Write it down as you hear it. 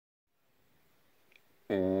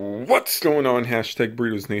What's going on? Hashtag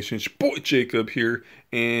Burritos Nation. It's your boy Jacob here,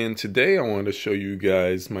 and today I wanted to show you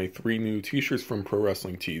guys my 3 new t-shirts from Pro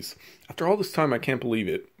Wrestling Tees. After all this time, I can't believe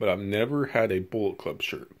it, but I've never had a Bullet Club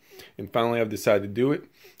shirt. And finally, I've decided to do it.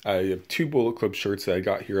 I have 2 Bullet Club shirts that I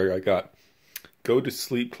got here. I got Go to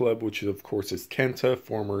Sleep Club, which of course is Kenta,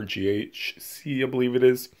 former GHC, I believe it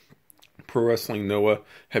is. Pro Wrestling Noah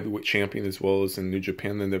heavyweight champion, as well as in New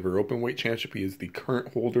Japan the Never Openweight Championship. He is the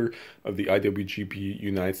current holder of the IWGP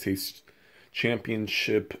United States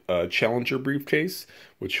Championship Challenger briefcase,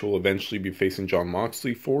 which he'll eventually be facing Jon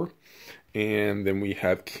Moxley for. And then we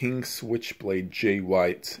have King Switchblade Jay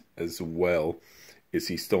White as well. Is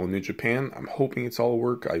he still in New Japan? I'm hoping it's all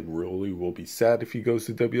work. I really will be sad if he goes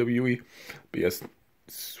to WWE. But yes,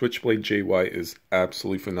 Switchblade Jay White is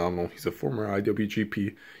absolutely phenomenal. He's a former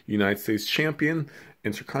IWGP United States champion,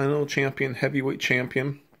 Intercontinental champion, heavyweight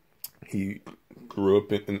champion. He grew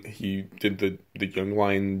up in, he did the Young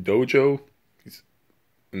Lion Dojo. He's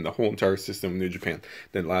in the whole entire system of New Japan.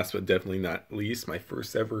 Then last but definitely not least, my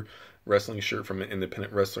first ever wrestling shirt from an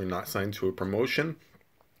independent wrestler not signed to a promotion.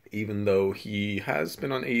 Even though he has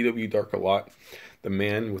been on AEW Dark a lot, the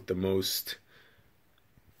man with the most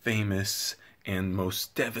famous and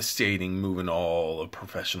most devastating move in all of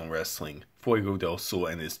professional wrestling, Fuego del Sol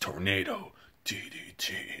and his Tornado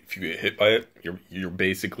DDT. If you get hit by it, you're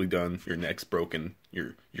basically done. Your neck's broken.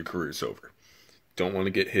 Your career's over. Don't want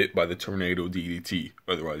to get hit by the Tornado DDT,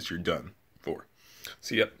 otherwise you're done for.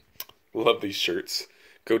 So yep, love these shirts.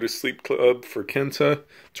 Go to Sleep Club for Kenta,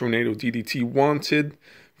 Tornado DDT Wanted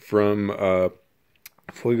from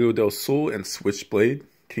Fuego del Sol, and Switchblade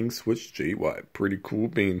King Switch Jay White. Pretty cool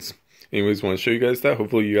beans. Anyways, want to show you guys that.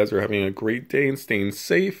 Hopefully you guys are having a great day and staying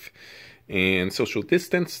safe and social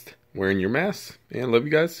distanced, wearing your mask. And love you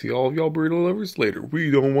guys. See all of y'all burrito lovers later.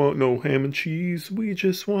 We don't want no ham and cheese. We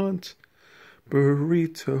just want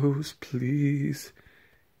burritos, please.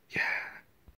 Yeah.